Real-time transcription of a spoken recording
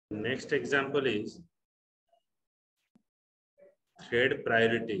next example is thread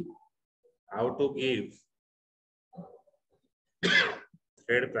priority. How to give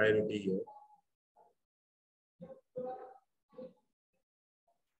thread priority here.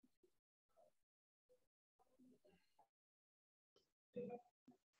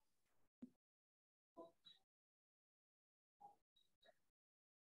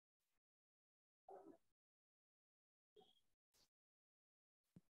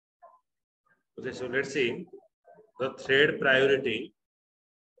 Okay, so let's see the thread priority.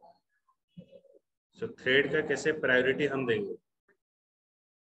 So thread का कैसे priority हम देंगे?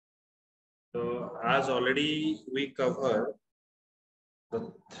 So as already we cover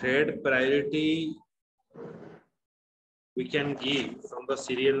the thread priority, we can give from the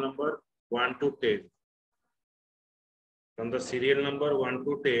serial number 1 to 10. From the serial number 1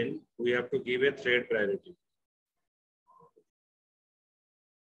 to 10, we have to give a thread priority.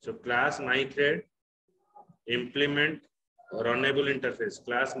 So class myThread implement runnable interface.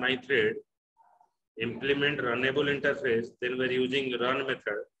 Class myThread implement runnable interface. Then we're using run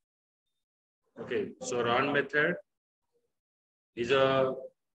method. Okay, so run method is a,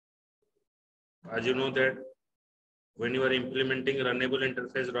 as you know that when you are implementing runnable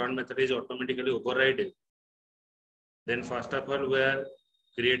interface, run method is automatically overridden. Then first of all, we are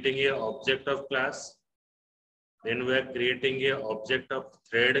creating a object of class. Then we are creating a object of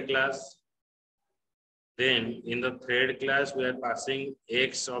thread class. Then in the thread class, we are passing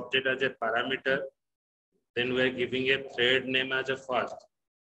X object as a parameter. Then we are giving a thread name as a first.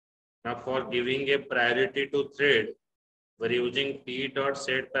 Now for giving a priority to thread, we are using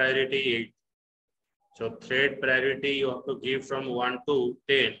p.setPriority 8. So thread priority you have to give from 1 to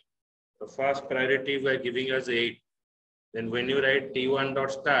 10. The first priority we are giving as 8. Then when you write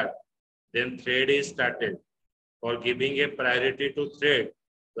t1.start, then thread is started. For giving a priority to thread,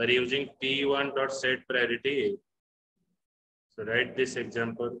 we are using p1.setPriority 8. So write this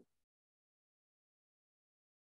example.